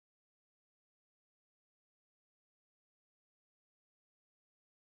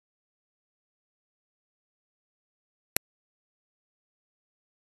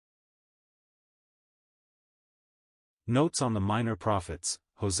Notes on the Minor Prophets,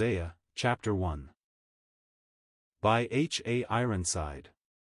 Hosea, Chapter 1. By H. A. Ironside.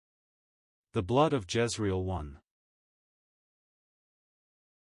 The Blood of Jezreel 1.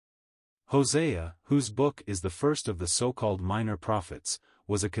 Hosea, whose book is the first of the so-called minor prophets,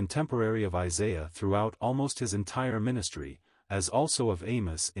 was a contemporary of Isaiah throughout almost his entire ministry, as also of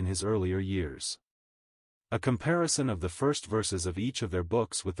Amos in his earlier years. A comparison of the first verses of each of their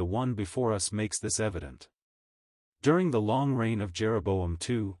books with the one before us makes this evident. During the long reign of Jeroboam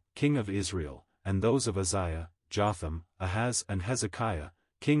II, king of Israel, and those of Uzziah, Jotham, Ahaz and Hezekiah,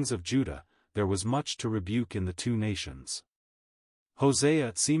 kings of Judah, there was much to rebuke in the two nations.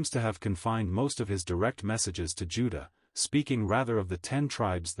 Hosea seems to have confined most of his direct messages to Judah, speaking rather of the 10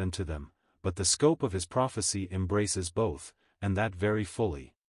 tribes than to them, but the scope of his prophecy embraces both, and that very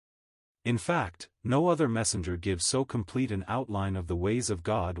fully. In fact, no other messenger gives so complete an outline of the ways of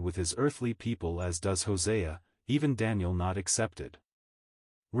God with his earthly people as does Hosea, even Daniel not excepted.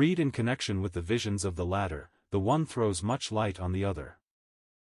 Read in connection with the visions of the latter, the one throws much light on the other.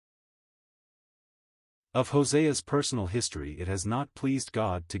 Of Hosea's personal history it has not pleased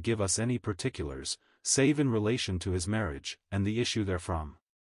God to give us any particulars, save in relation to his marriage, and the issue therefrom.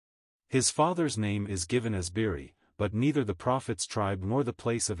 His father's name is given as Beri, but neither the prophet's tribe nor the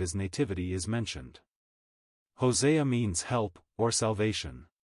place of his nativity is mentioned. Hosea means help, or salvation.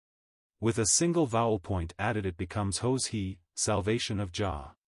 With a single vowel point added it becomes Hos-he, salvation of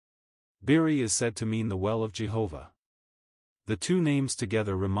Jah. Beri is said to mean the well of Jehovah. The two names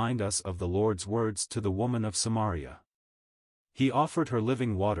together remind us of the Lord's words to the woman of Samaria. He offered her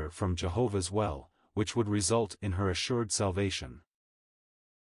living water from Jehovah's well, which would result in her assured salvation.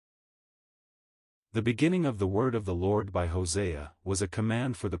 The beginning of the word of the Lord by Hosea was a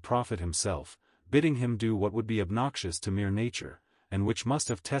command for the prophet himself, bidding him do what would be obnoxious to mere nature, and which must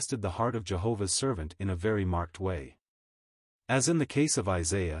have tested the heart of Jehovah's servant in a very marked way. As in the case of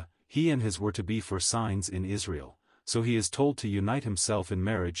Isaiah, he and his were to be for signs in Israel, so he is told to unite himself in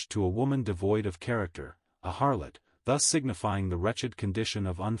marriage to a woman devoid of character, a harlot, thus signifying the wretched condition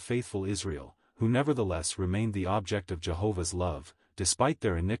of unfaithful Israel, who nevertheless remained the object of Jehovah's love, despite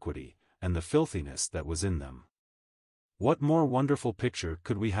their iniquity, and the filthiness that was in them. What more wonderful picture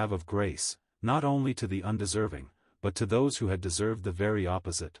could we have of grace, not only to the undeserving, but to those who had deserved the very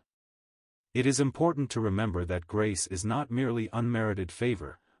opposite? It is important to remember that grace is not merely unmerited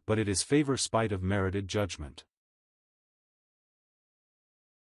favor, but it is favor spite of merited judgment.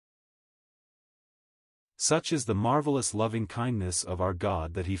 Such is the marvelous loving kindness of our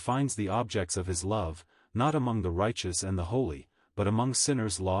God that he finds the objects of his love, not among the righteous and the holy, but among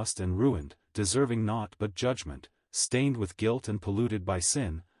sinners lost and ruined, deserving naught but judgment, stained with guilt and polluted by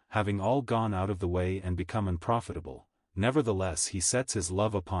sin, having all gone out of the way and become unprofitable. Nevertheless he sets his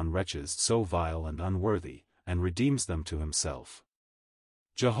love upon wretches so vile and unworthy, and redeems them to himself.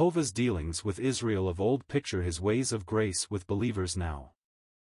 Jehovah's dealings with Israel of old picture his ways of grace with believers now.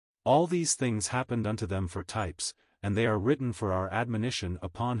 All these things happened unto them for types, and they are written for our admonition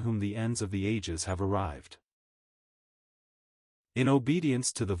upon whom the ends of the ages have arrived. In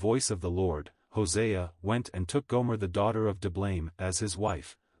obedience to the voice of the Lord, Hosea went and took Gomer the daughter of Diblaim as his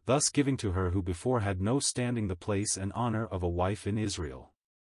wife, thus giving to her who before had no standing the place and honor of a wife in Israel.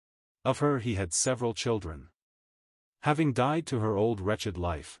 Of her he had several children. Having died to her old wretched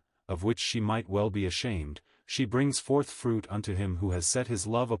life, of which she might well be ashamed, she brings forth fruit unto him who has set his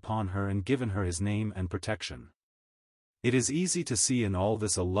love upon her and given her his name and protection. It is easy to see in all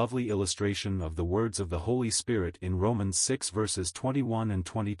this a lovely illustration of the words of the Holy Spirit in Romans 6 verses 21 and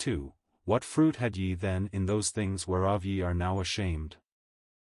 22, What fruit had ye then in those things whereof ye are now ashamed?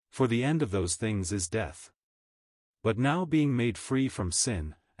 For the end of those things is death. But now being made free from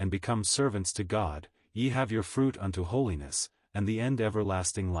sin, and become servants to God, ye have your fruit unto holiness, and the end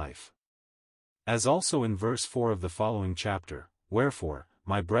everlasting life. As also in verse 4 of the following chapter, Wherefore,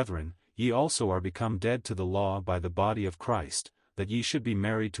 my brethren, ye also are become dead to the law by the body of Christ, that ye should be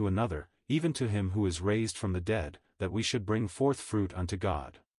married to another, even to him who is raised from the dead, that we should bring forth fruit unto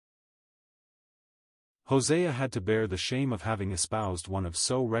God. Hosea had to bear the shame of having espoused one of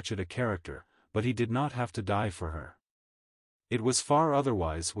so wretched a character, but he did not have to die for her. It was far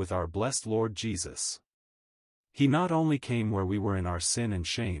otherwise with our blessed Lord Jesus. He not only came where we were in our sin and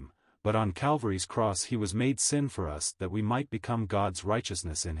shame, but on Calvary's cross he was made sin for us that we might become God's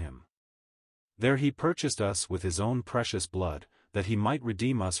righteousness in him. There he purchased us with his own precious blood, that he might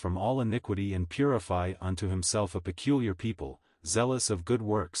redeem us from all iniquity and purify unto himself a peculiar people, zealous of good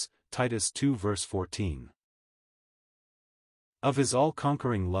works, Titus 2 verse 14. Of his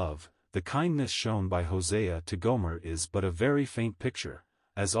all-conquering love, the kindness shown by Hosea to Gomer is but a very faint picture,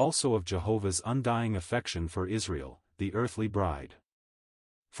 as also of Jehovah's undying affection for Israel, the earthly bride.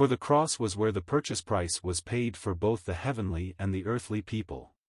 For the cross was where the purchase price was paid for both the heavenly and the earthly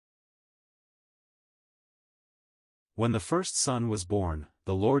people. When the first son was born,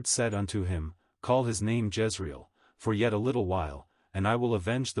 the Lord said unto him, Call his name Jezreel, for yet a little while, and I will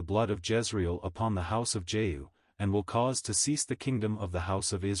avenge the blood of Jezreel upon the house of Jehu, and will cause to cease the kingdom of the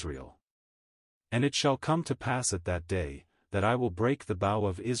house of Israel. And it shall come to pass at that day, that I will break the bow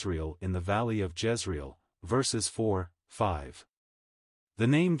of Israel in the valley of Jezreel. Verses 4, 5. The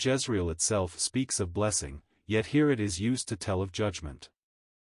name Jezreel itself speaks of blessing, yet here it is used to tell of judgment.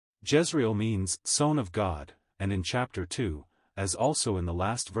 Jezreel means, sown of God, and in chapter 2, as also in the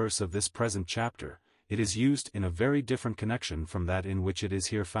last verse of this present chapter, it is used in a very different connection from that in which it is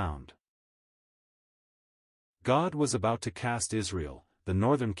here found. God was about to cast Israel, the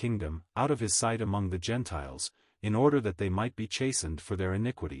northern kingdom, out of his sight among the Gentiles, in order that they might be chastened for their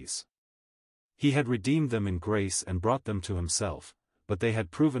iniquities. He had redeemed them in grace and brought them to himself, but they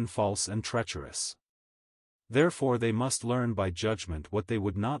had proven false and treacherous. Therefore they must learn by judgment what they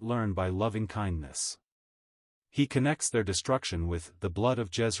would not learn by loving kindness. He connects their destruction with the blood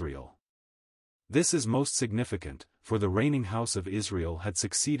of Jezreel. This is most significant, for the reigning house of Israel had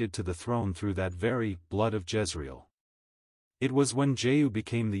succeeded to the throne through that very blood of Jezreel. It was when Jehu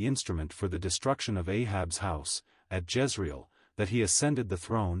became the instrument for the destruction of Ahab's house, at Jezreel, that he ascended the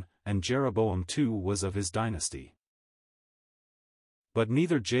throne, and Jeroboam too was of his dynasty. But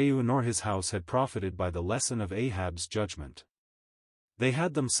neither Jehu nor his house had profited by the lesson of Ahab's judgment. They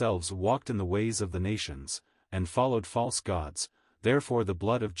had themselves walked in the ways of the nations, and followed false gods, therefore the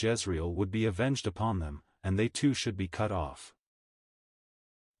blood of Jezreel would be avenged upon them, and they too should be cut off.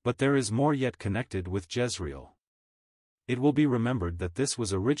 But there is more yet connected with Jezreel. It will be remembered that this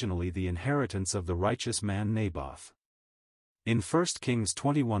was originally the inheritance of the righteous man Naboth. In 1 Kings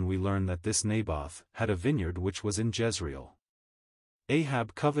 21 we learn that this Naboth had a vineyard which was in Jezreel.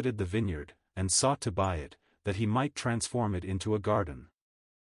 Ahab coveted the vineyard, and sought to buy it, that he might transform it into a garden.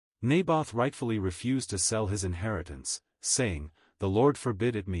 Naboth rightfully refused to sell his inheritance, saying, The Lord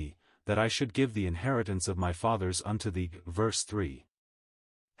forbid it me, that I should give the inheritance of my fathers unto thee. Verse 3.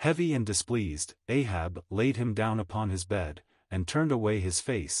 Heavy and displeased, Ahab laid him down upon his bed, and turned away his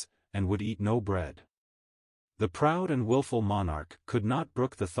face, and would eat no bread. The proud and willful monarch could not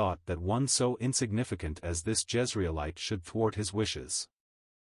brook the thought that one so insignificant as this Jezreelite should thwart his wishes.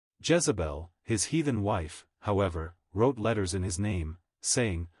 Jezebel, his heathen wife, however, wrote letters in his name,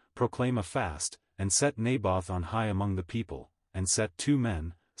 saying, Proclaim a fast, and set Naboth on high among the people, and set 2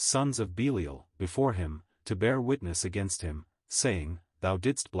 men, sons of Belial, before him, to bear witness against him, saying, Thou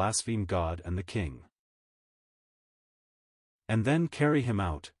didst blaspheme God and the king. And then carry him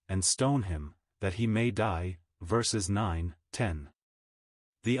out, and stone him, that he may die. Verses 9, 10.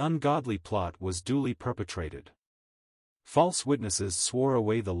 The ungodly plot was duly perpetrated. False witnesses swore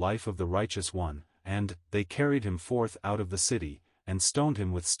away the life of the righteous one, and they carried him forth out of the city, and stoned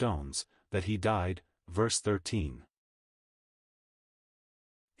him with stones, that he died. Verse 13.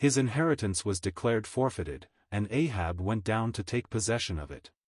 His inheritance was declared forfeited, and Ahab went down to take possession of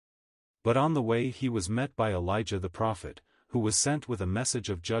it. But on the way he was met by Elijah the prophet, who was sent with a message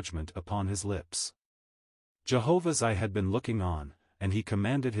of judgment upon his lips. Jehovah's eye had been looking on, and he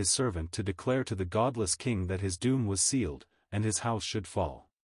commanded his servant to declare to the godless king that his doom was sealed, and his house should fall.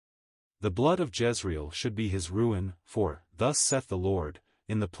 The blood of Jezreel should be his ruin, for, thus saith the Lord,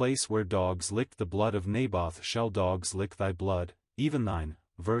 in the place where dogs licked the blood of Naboth shall dogs lick thy blood, even thine.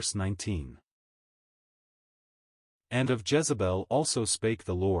 Verse 19. And of Jezebel also spake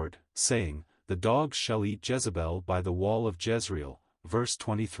the Lord, saying, The dogs shall eat Jezebel by the wall of Jezreel. Verse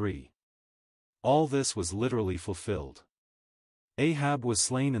 23. All this was literally fulfilled. Ahab was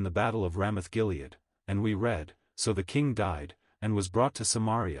slain in the battle of Ramoth-Gilead, and we read, So the king died, and was brought to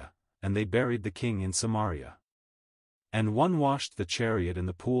Samaria, and they buried the king in Samaria. And one washed the chariot in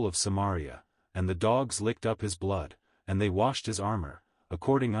the pool of Samaria, and the dogs licked up his blood, and they washed his armor,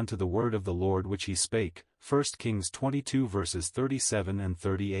 according unto the word of the Lord which he spake. 1 Kings 22 verses 37 and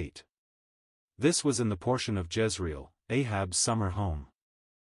 38. This was in the portion of Jezreel, Ahab's summer home.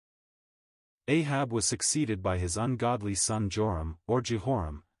 Ahab was succeeded by his ungodly son Joram, or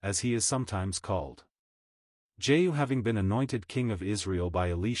Jehoram, as he is sometimes called. Jehu, having been anointed king of Israel by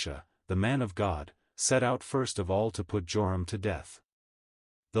Elisha, the man of God, set out first of all to put Joram to death.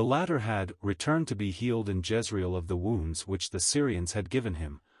 The latter had returned to be healed in Jezreel of the wounds which the Syrians had given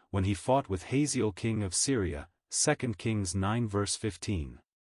him, when he fought with Hazael king of Syria. 2 Kings 9 verse 15.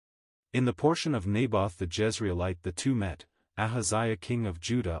 In the portion of Naboth the Jezreelite the two met, Ahaziah king of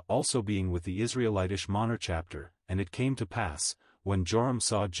Judah also being with the Israelitish monarch. And it came to pass, when Joram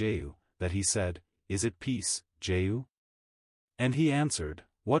saw Jehu, that he said, Is it peace, Jehu? And he answered,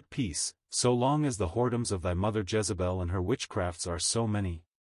 What peace, so long as the whoredoms of thy mother Jezebel and her witchcrafts are so many?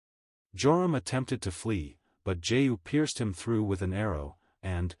 Joram attempted to flee, but Jehu pierced him through with an arrow,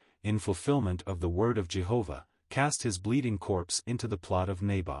 and, in fulfillment of the word of Jehovah, cast his bleeding corpse into the plot of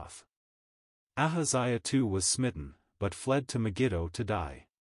Naboth. Ahaziah too was smitten, but fled to Megiddo to die.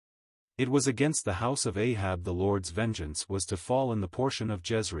 It was against the house of Ahab the Lord's vengeance was to fall in the portion of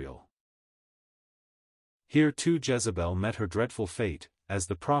Jezreel. Here too Jezebel met her dreadful fate, as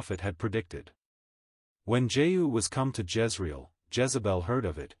the prophet had predicted. When Jehu was come to Jezreel, Jezebel heard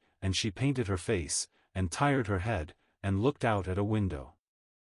of it, and she painted her face, and tired her head, and looked out at a window.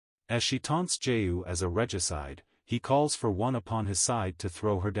 As she taunts Jehu as a regicide, he calls for one upon his side to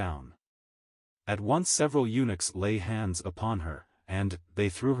throw her down. At once several eunuchs lay hands upon her, and they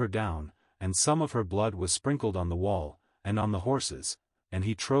threw her down, and some of her blood was sprinkled on the wall, and on the horses, and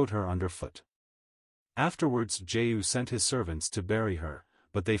he trode her under foot. Afterwards Jehu sent his servants to bury her,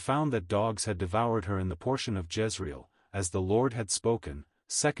 but they found that dogs had devoured her in the portion of Jezreel, as the Lord had spoken.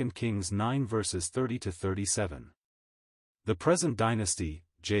 2 Kings 9 verses 30-37. The present dynasty,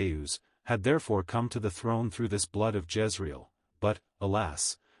 Jehu's, had therefore come to the throne through this blood of Jezreel, but,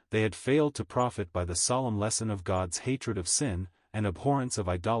 alas, they had failed to profit by the solemn lesson of God's hatred of sin, and abhorrence of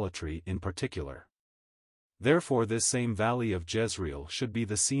idolatry in particular. Therefore this same valley of Jezreel should be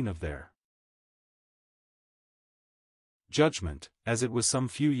the scene of their judgment, as it was some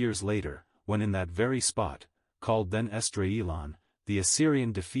few years later, when in that very spot, called then Esdraelon, the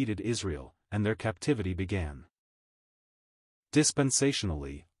Assyrian defeated Israel, and their captivity began.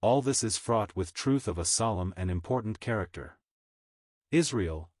 Dispensationally, all this is fraught with truth of a solemn and important character.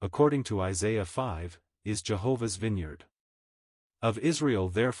 Israel, according to Isaiah 5, is Jehovah's vineyard. Of Israel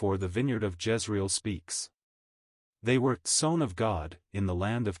therefore the vineyard of Jezreel speaks. They were sown of God, in the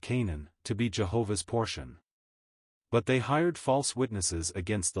land of Canaan, to be Jehovah's portion. But they hired false witnesses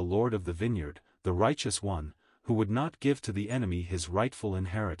against the Lord of the vineyard, the righteous one, who would not give to the enemy his rightful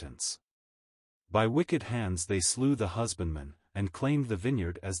inheritance. By wicked hands they slew the husbandman, and claimed the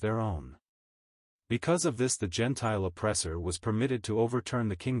vineyard as their own. Because of this the Gentile oppressor was permitted to overturn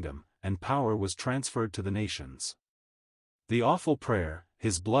the kingdom, and power was transferred to the nations. The awful prayer,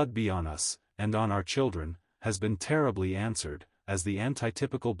 His blood be on us, and on our children, has been terribly answered, as the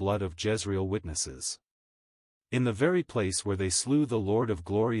antitypical blood of Jezreel witnesses. In the very place where they slew the Lord of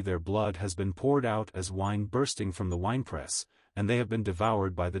glory their blood has been poured out as wine bursting from the winepress, and they have been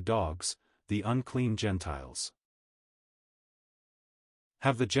devoured by the dogs, the unclean Gentiles.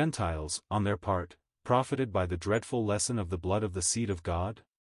 Have the Gentiles, on their part, profited by the dreadful lesson of the blood of the seed of God?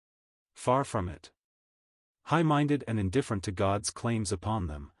 Far from it. High-minded and indifferent to God's claims upon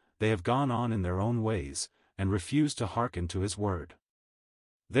them, they have gone on in their own ways, and refused to hearken to His word.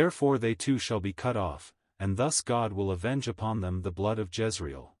 Therefore they too shall be cut off, and thus God will avenge upon them the blood of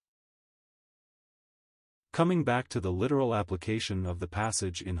Jezreel. Coming back to the literal application of the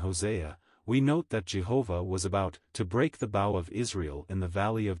passage in Hosea, we note that Jehovah was about to break the bow of Israel in the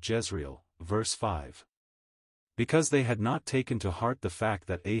valley of Jezreel, verse 5. Because they had not taken to heart the fact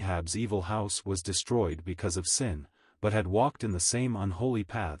that Ahab's evil house was destroyed because of sin, but had walked in the same unholy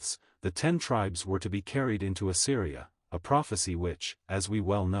paths, the 10 tribes were to be carried into Assyria, a prophecy which, as we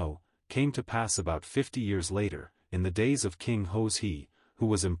well know, came to pass about 50 years later, in the days of King Hosea, who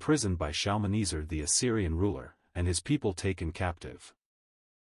was imprisoned by Shalmaneser the Assyrian ruler, and his people taken captive.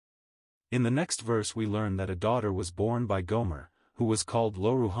 In the next verse we learn that a daughter was born by Gomer, who was called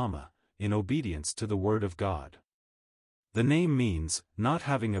Lo-ruhamah, in obedience to the word of God. The name means, not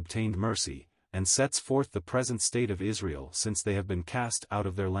having obtained mercy, and sets forth the present state of Israel since they have been cast out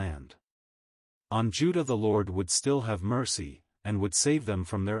of their land. On Judah the Lord would still have mercy, and would save them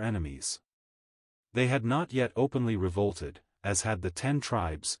from their enemies. They had not yet openly revolted, as had the 10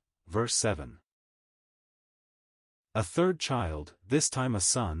 tribes, verse 7. A third child, this time a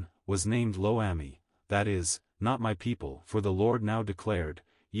son, was named Lo-ammi, that is, not my people, for the Lord now declared,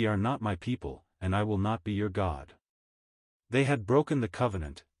 Ye are not my people, and I will not be your God. They had broken the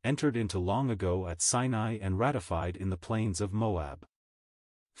covenant, entered into long ago at Sinai and ratified in the plains of Moab.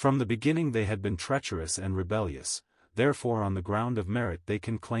 From the beginning they had been treacherous and rebellious, therefore on the ground of merit they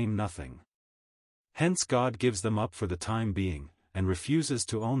can claim nothing. Hence God gives them up for the time being, and refuses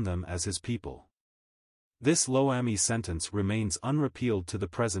to own them as His people. This Lo-ammi sentence remains unrepealed to the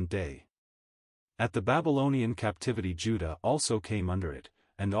present day. At the Babylonian captivity Judah also came under it,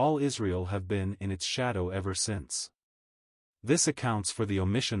 and all Israel have been in its shadow ever since. This accounts for the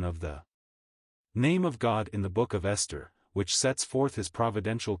omission of the name of God in the book of Esther, which sets forth His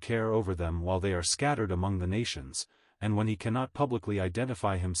providential care over them while they are scattered among the nations, and when He cannot publicly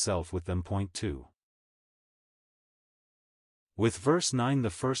identify Himself with them. 2. With verse 9 the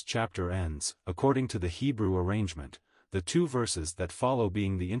first chapter ends, according to the Hebrew arrangement, the 2 verses that follow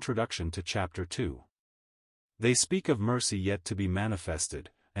being the introduction to chapter 2. They speak of mercy yet to be manifested,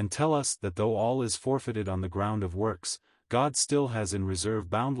 and tell us that though all is forfeited on the ground of works, God still has in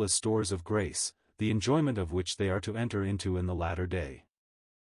reserve boundless stores of grace, the enjoyment of which they are to enter into in the latter day.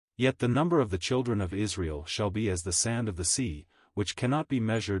 Yet the number of the children of Israel shall be as the sand of the sea, which cannot be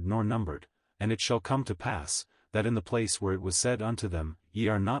measured nor numbered, and it shall come to pass, that in the place where it was said unto them, Ye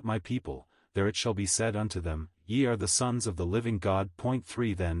are not my people, there it shall be said unto them, Ye are the sons of the living God.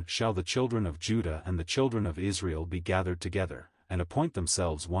 3 Then shall the children of Judah and the children of Israel be gathered together, and appoint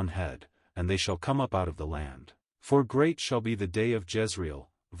themselves one head, and they shall come up out of the land. For great shall be the day of Jezreel.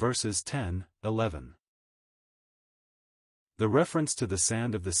 Verses 10, 11. The reference to the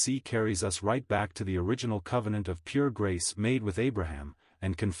sand of the sea carries us right back to the original covenant of pure grace made with Abraham,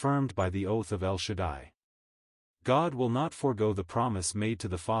 and confirmed by the oath of El Shaddai. God will not forego the promise made to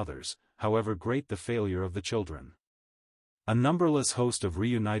the fathers, however great the failure of the children. A numberless host of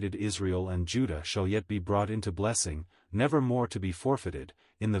reunited Israel and Judah shall yet be brought into blessing, never more to be forfeited,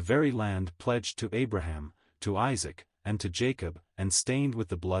 in the very land pledged to Abraham, to Isaac, and to Jacob, and stained with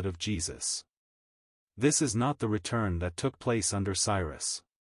the blood of Jesus. This is not the return that took place under Cyrus.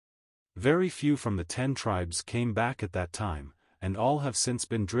 Very few from the 10 tribes came back at that time, and all have since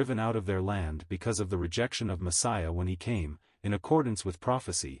been driven out of their land because of the rejection of Messiah when he came, in accordance with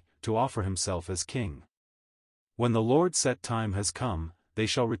prophecy, to offer himself as king. When the Lord's set time has come, they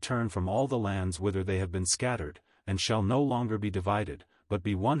shall return from all the lands whither they have been scattered, and shall no longer be divided, but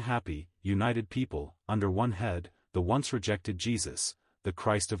be one happy, united people, under one head, the once rejected Jesus, the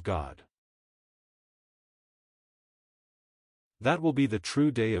Christ of God. That will be the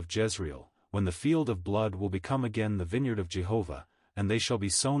true day of Jezreel, when the field of blood will become again the vineyard of Jehovah, and they shall be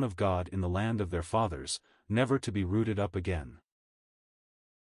sown of God in the land of their fathers, never to be rooted up again.